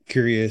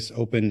curious,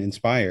 open,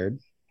 inspired,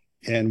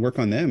 and work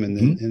on them. And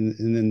then,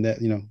 and then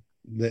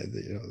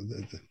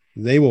that,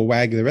 they will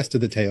wag the rest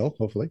of the tail,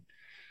 hopefully.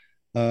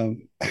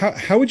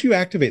 How would you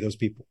activate those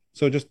people?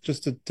 So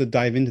just to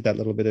dive into that a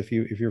little bit, if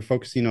you're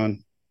focusing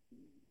on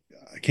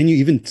can you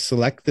even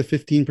select the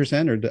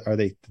 15%, or are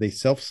they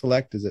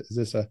self-select?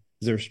 Is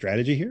there a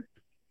strategy here?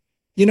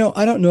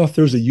 I don't know if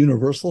there's a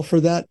universal for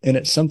that. And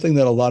it's something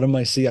that a lot of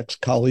my CX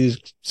colleagues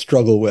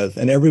struggle with,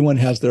 and everyone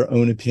has their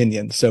own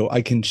opinion. So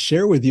I can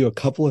share with you a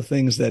couple of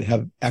things that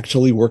have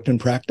actually worked in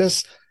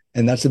practice,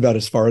 and that's about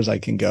as far as I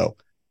can go.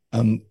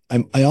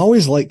 I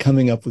always like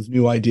coming up with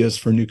new ideas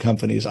for new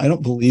companies. I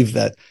don't believe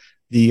that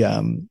the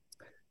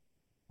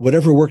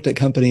whatever worked at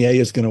company A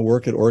is going to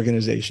work at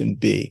organization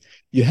B.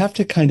 You have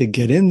to kind of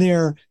get in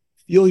there,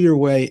 feel your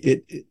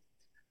way.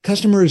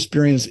 Customer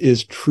experience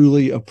is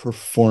truly a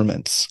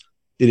performance.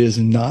 It is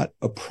not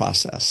a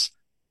process.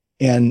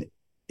 And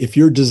if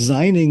you're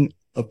designing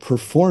a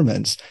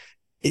performance,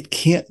 it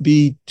can't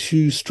be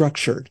too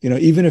structured.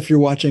 Even if you're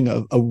watching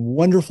a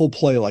wonderful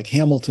play like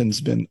Hamilton's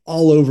been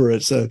all over,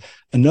 it's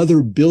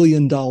another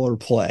billion-dollar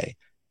play.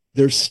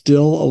 There's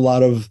still a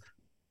lot of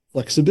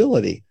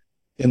flexibility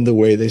in the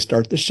way they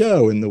start the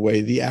show, in the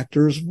way the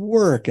actors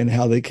work, and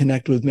how they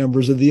connect with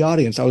members of the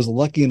audience. I was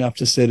lucky enough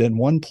to sit in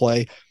one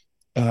play.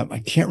 I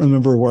can't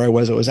remember where I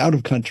was. I was out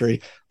of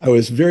country. I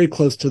was very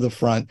close to the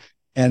front.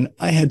 And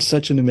I had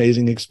such an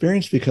amazing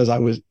experience because I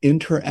was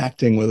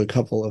interacting with a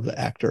couple of the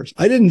actors.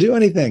 I didn't do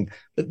anything,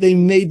 but they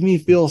made me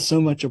feel so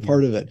much a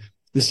part of it.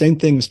 The same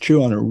thing is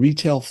true on a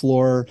retail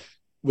floor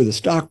with a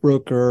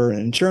stockbroker, an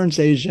insurance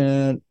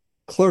agent,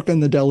 clerk in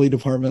the deli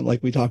department,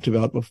 like we talked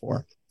about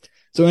before.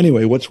 So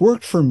anyway, what's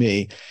worked for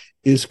me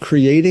is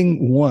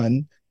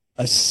creating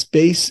a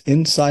space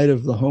inside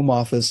of the home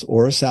office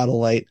or a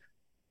satellite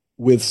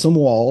with some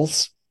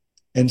walls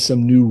and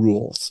some new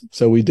rules.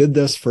 So we did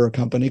this for a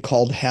company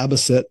called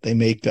Habasit. They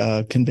make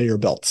conveyor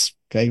belts,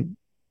 okay?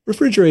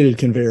 Refrigerated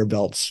conveyor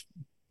belts,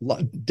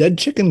 dead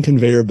chicken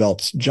conveyor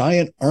belts,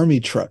 giant army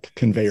truck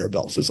conveyor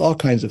belts. It's all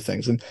kinds of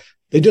things. And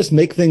they just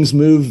make things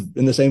move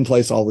in the same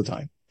place all the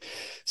time.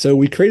 So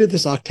we created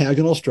this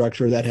octagonal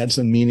structure that had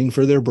some meaning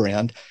for their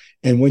brand.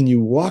 And when you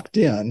walked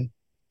in,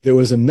 there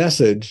was a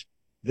message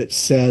that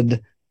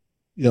said,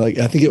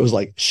 I think it was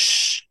like,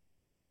 shh.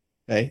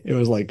 Okay. It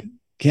was like,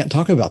 can't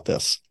talk about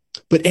this,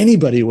 but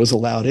anybody was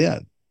allowed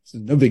in. It's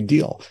no big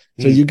deal.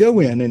 So you go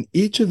in, and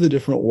each of the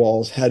different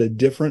walls had a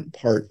different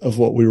part of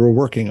what we were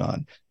working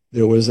on.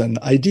 There was an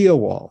idea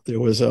wall. There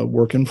was a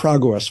work in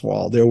progress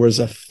wall. There was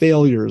a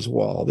failures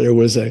wall. There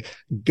was a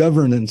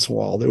governance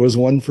wall. There was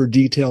one for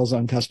details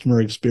on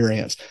customer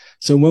experience.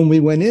 So when we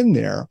went in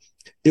there,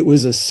 it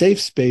was a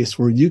safe space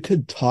where you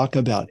could talk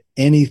about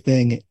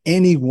anything,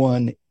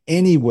 anyone,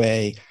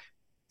 anyway,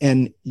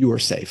 and you were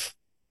safe.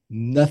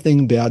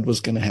 Nothing bad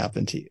was going to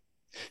happen to you.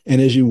 And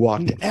as you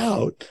walked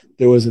out,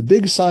 there was a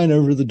big sign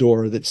over the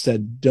door that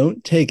said,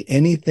 don't take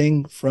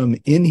anything from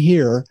in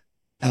here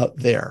out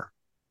there.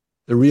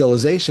 The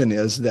realization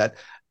is that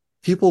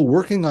people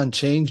working on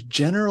change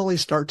generally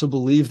start to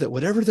believe that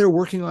whatever they're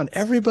working on,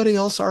 everybody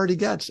else already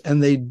gets,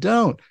 and they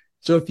don't.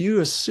 So if you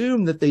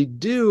assume that they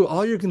do,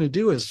 all you're going to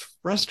do is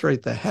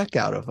frustrate the heck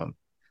out of them.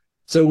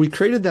 So we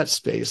created that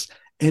space,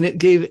 and it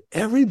gave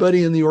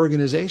everybody in the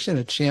organization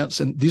a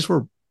chance. And these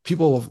were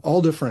people of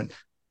all different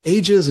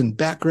ages and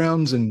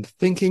backgrounds and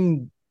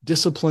thinking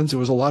disciplines. There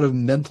was a lot of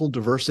mental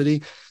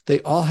diversity.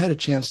 They all had a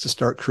chance to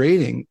start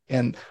creating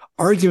and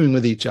arguing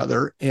with each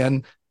other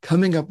and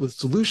coming up with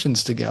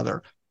solutions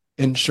together.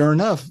 And sure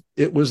enough,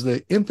 it was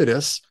the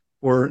impetus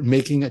for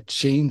making a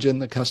change in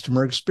the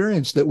customer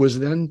experience that was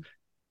then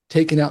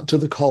taken out to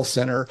the call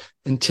center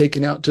and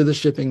taken out to the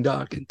shipping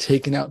dock and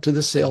taken out to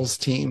the sales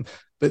team.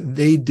 But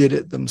they did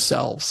it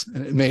themselves,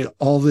 and it made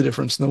all the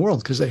difference in the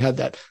world because they had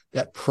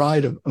that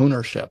pride of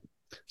ownership.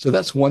 So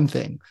that's one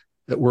thing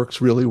that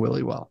works really,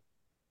 really well.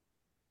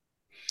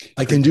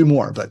 I can do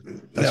more, but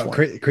that's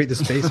create the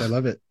space. I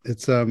love it.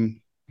 It's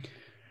in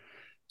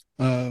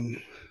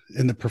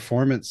the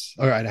performance.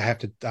 All right, I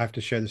have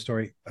to share the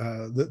story.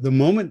 The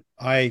moment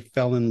I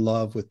fell in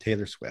love with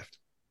Taylor Swift,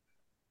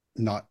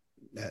 not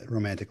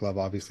romantic love,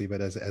 obviously, but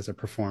as a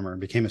performer,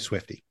 and became a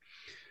Swiftie,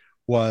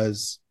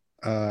 was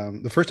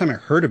the first time I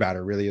heard about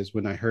her really is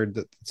when I heard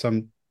that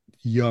some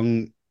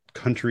young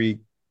country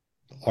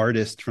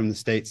artist from the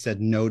States said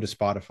no to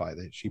Spotify,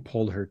 that she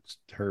pulled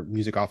her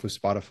music off of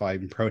Spotify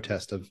in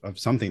protest of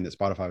something that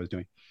Spotify was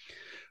doing.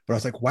 But I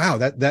was like, wow,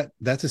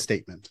 that's a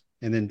statement.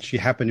 And then she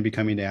happened to be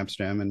coming to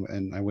Amsterdam,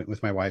 and I went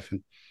with my wife,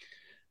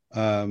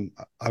 and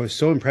I was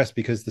so impressed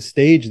because the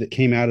stage that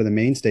came out of the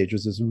main stage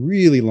was this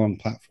really long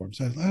platform.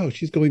 So I was like, oh,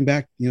 she's going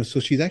back, so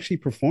she's actually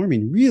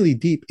performing really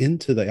deep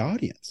into the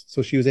audience.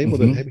 So she was able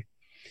to.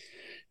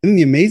 And then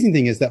the amazing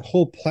thing is that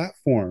whole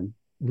platform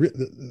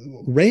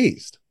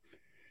raised.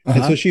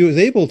 And so she was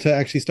able to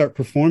actually start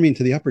performing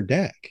to the upper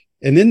deck.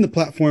 And then the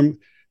platform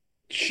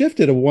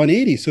shifted a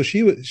 180. So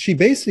she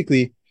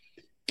basically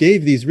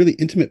gave these really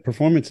intimate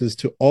performances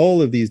to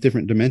all of these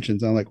different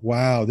dimensions. I'm like,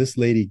 wow, this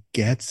lady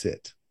gets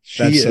it.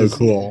 That's so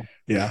cool.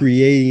 Yeah.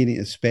 Creating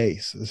a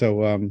space.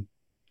 So, and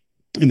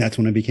that's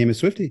when I became a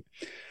Swiftie.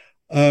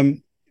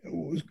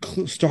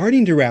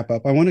 Starting to wrap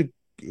up,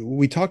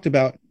 we talked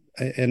about,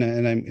 and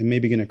I'm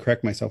maybe going to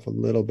correct myself a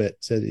little bit,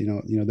 said,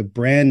 the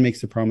brand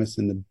makes the promise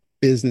and the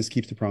business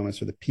keeps the promise,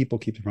 or the people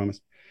keep the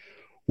promise.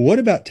 What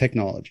about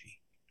technology?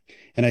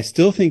 And I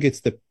still think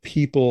it's the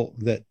people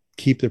that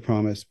keep the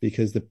promise,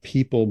 because the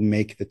people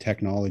make the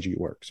technology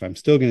work. So I'm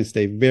still going to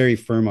stay very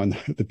firm on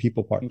the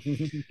people part.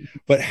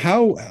 But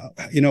how,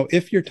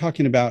 if you're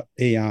talking about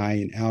AI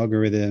and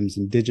algorithms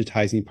and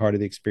digitizing part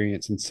of the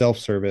experience and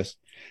self-service,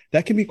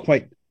 that can be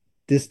quite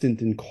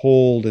distant and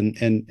cold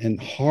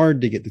and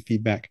hard to get the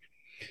feedback.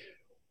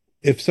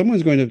 If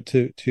someone's going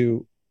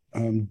to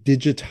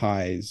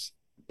digitize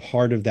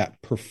part of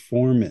that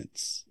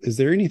performance, is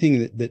there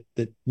anything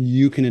that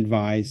you can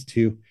advise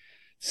to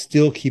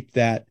still keep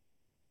that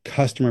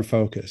customer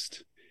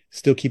focused,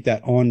 still keep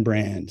that on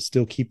brand,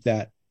 still keep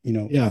that,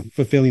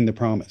 fulfilling the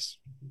promise?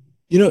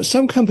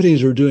 Some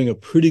companies are doing a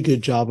pretty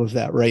good job of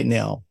that right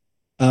now.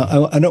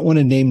 I don't want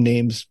to name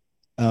names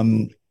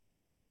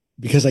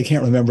because I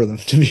can't remember them,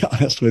 to be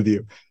honest with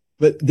you.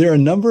 But there are a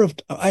number of,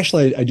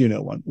 actually, I do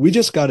know one. We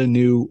just got a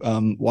new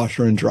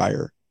washer and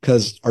dryer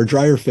because our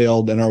dryer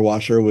failed and our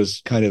washer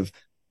was kind of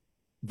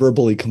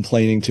verbally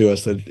complaining to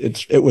us that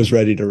it was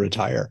ready to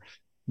retire,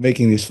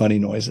 making these funny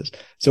noises.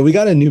 So we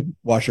got a new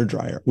washer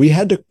dryer. We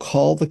had to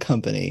call the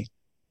company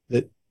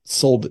that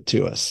sold it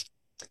to us.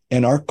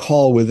 And our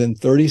call within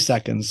 30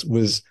 seconds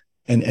was,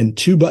 and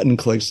 2 button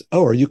clicks.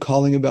 Oh, are you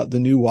calling about the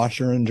new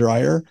washer and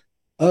dryer?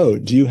 Oh,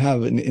 do you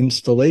have an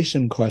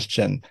installation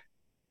question?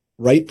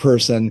 Right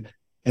person.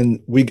 And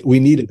we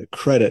needed a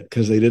credit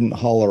because they didn't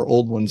haul our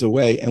old ones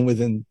away. And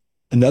within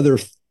another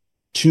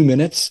 2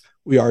 minutes,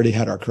 we already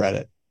had our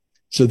credit.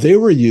 So they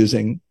were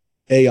using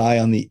AI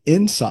on the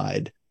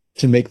inside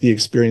to make the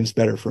experience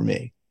better for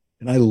me.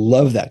 And I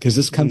love that because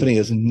this company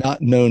is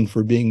not known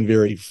for being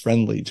very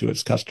friendly to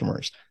its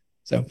customers.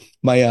 So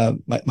my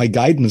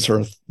guidance,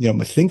 or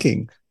my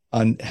thinking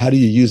on how do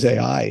you use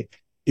AI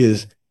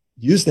is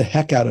use the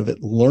heck out of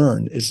it,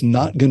 learn. It's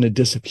not going to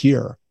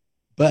disappear.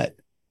 But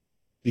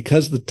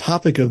because the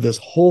topic of this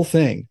whole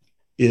thing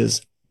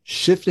is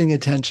shifting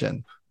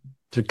attention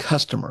to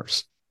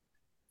customers,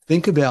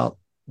 think about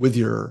with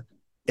your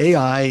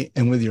AI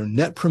and with your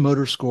net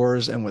promoter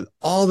scores and with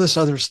all this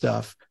other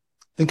stuff,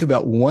 think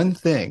about one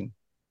thing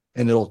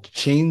and it'll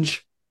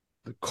change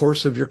the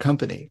course of your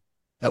company.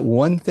 That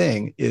one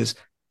thing is,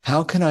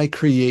 how can I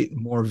create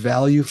more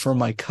value for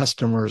my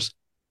customers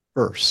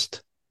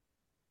first?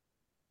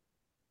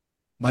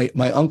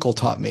 My uncle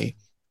taught me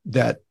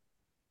that,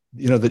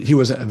 that he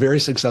was a very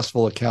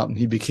successful accountant.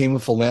 He became a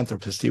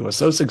philanthropist. He was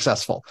so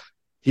successful.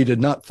 He did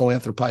not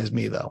philanthropize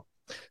me, though.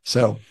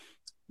 So,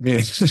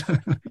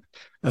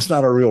 that's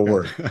not a real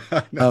word.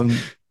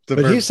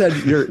 But he said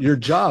your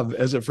job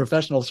as a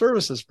professional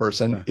services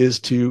person is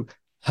to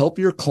help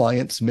your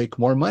clients make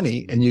more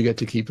money, and you get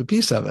to keep a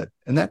piece of it.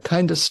 And that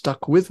kind of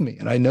stuck with me.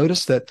 And I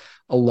noticed that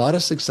a lot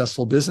of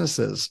successful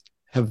businesses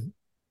have,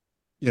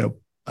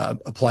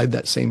 applied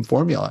that same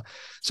formula.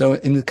 So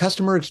in the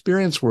customer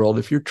experience world,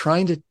 if you're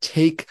trying to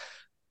take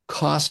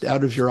cost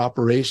out of your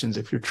operations,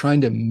 if you're trying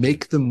to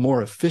make them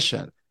more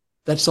efficient,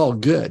 that's all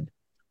good.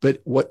 But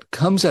what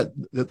comes at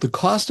the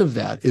cost of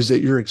that is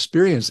that your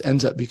experience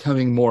ends up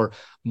becoming more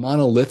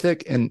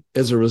monolithic and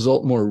as a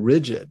result, more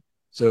rigid.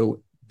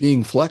 So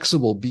being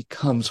flexible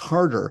becomes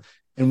harder.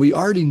 And we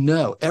already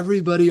know,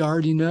 everybody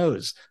already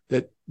knows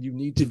that you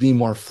need to be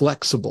more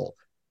flexible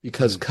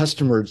because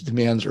customer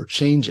demands are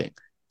changing.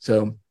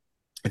 So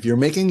if you're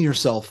making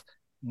yourself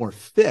more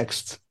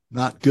fixed,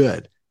 not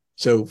good.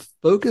 So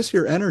focus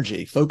your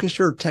energy, focus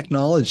your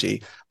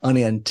technology on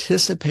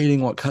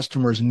anticipating what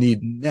customers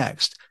need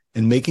next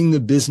and making the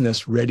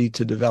business ready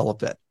to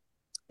develop it.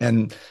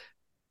 And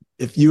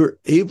if you're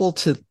able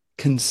to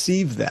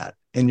conceive that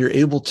and you're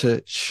able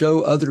to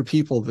show other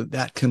people that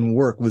that can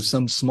work with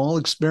some small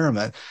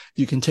experiment,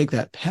 you can take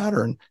that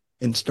pattern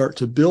and start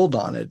to build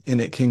on it, and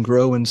it can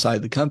grow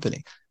inside the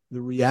company.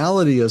 The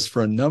reality is,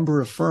 for a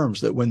number of firms,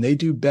 that when they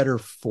do better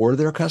for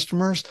their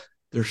customers,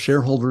 their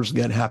shareholders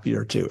get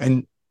happier too.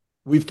 And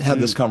we've had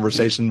this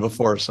conversation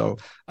before, so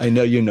I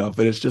know,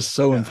 but it's just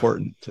so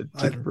important to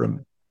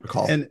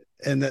recall.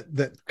 And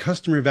that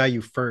customer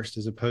value first,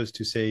 as opposed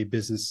to, say,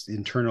 business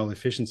internal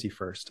efficiency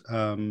first.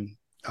 We're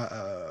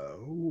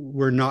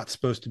not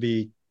supposed to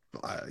be,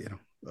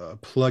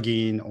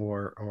 plugging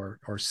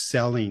or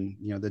selling,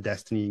 the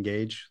Destiny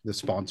Engage, the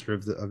sponsor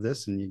of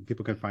this, and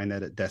people can find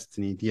that at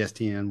Destiny,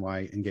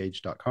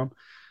 DSTNYengage.com.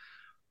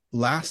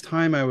 Last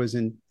time I was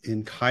in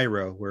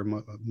Cairo, where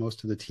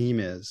most of the team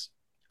is,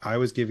 I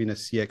was giving a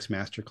CX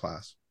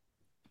masterclass,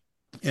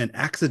 and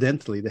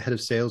accidentally the head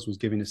of sales was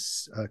giving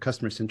a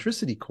customer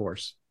centricity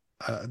course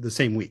the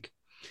same week.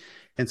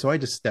 And so I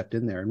just stepped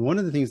in there. And one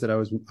of the things that I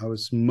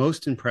was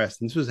most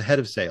impressed, and this was the head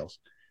of sales,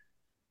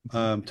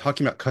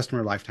 talking about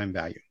customer lifetime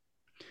value.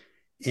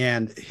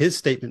 And his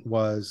statement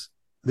was,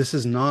 this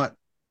is not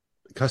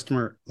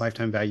customer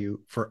lifetime value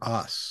for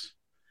us.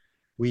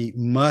 We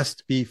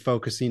must be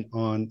focusing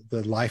on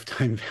the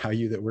lifetime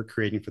value that we're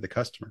creating for the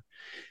customer.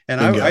 And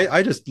I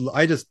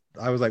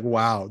was like,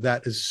 wow,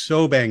 that is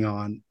so bang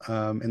on.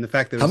 And the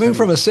fact that coming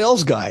from a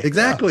sales guy.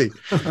 Exactly.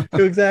 Yeah.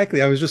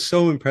 Exactly. I was just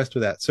so impressed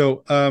with that.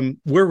 So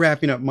we're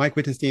wrapping up. Mike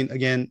Wittenstein,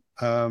 again,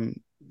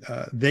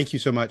 thank you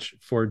so much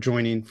for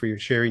joining, for your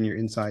sharing your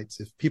insights.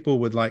 If people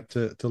would like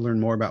to learn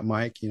more about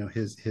Mike,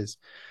 his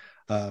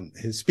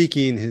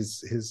speaking,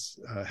 his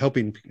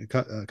helping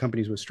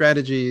companies with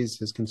strategies,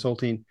 his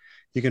consulting,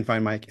 you can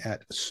find Mike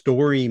at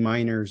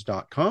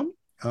storyminers.com,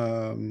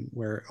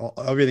 where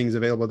everything's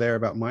available there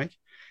about Mike.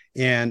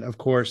 And of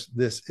course,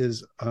 this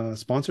is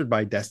sponsored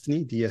by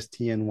Destiny,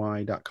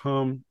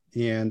 dstny.com,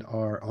 and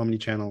our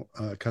omni-channel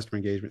customer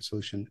engagement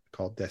solution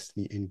called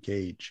Destiny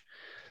Engage.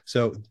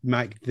 So,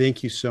 Mike,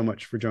 thank you so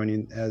much for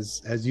joining.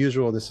 As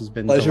usual, this has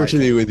been pleasure to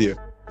be with you.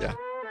 Yeah.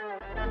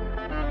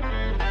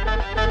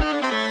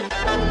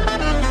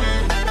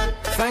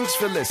 Thanks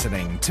for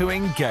listening to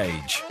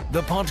Engage,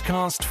 the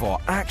podcast for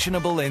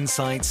actionable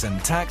insights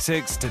and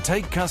tactics to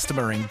take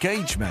customer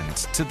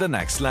engagement to the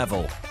next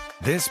level.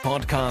 This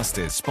podcast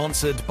is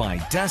sponsored by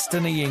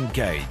Destiny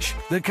Engage,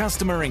 the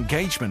customer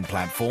engagement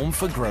platform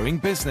for growing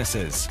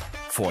businesses.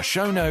 For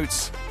show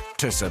notes,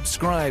 to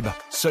subscribe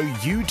so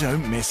you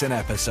don't miss an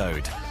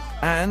episode,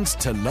 and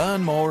to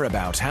learn more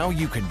about how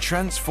you can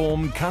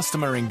transform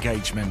customer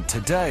engagement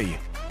today,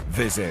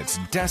 visit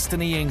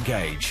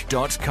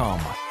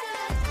destinyengage.com.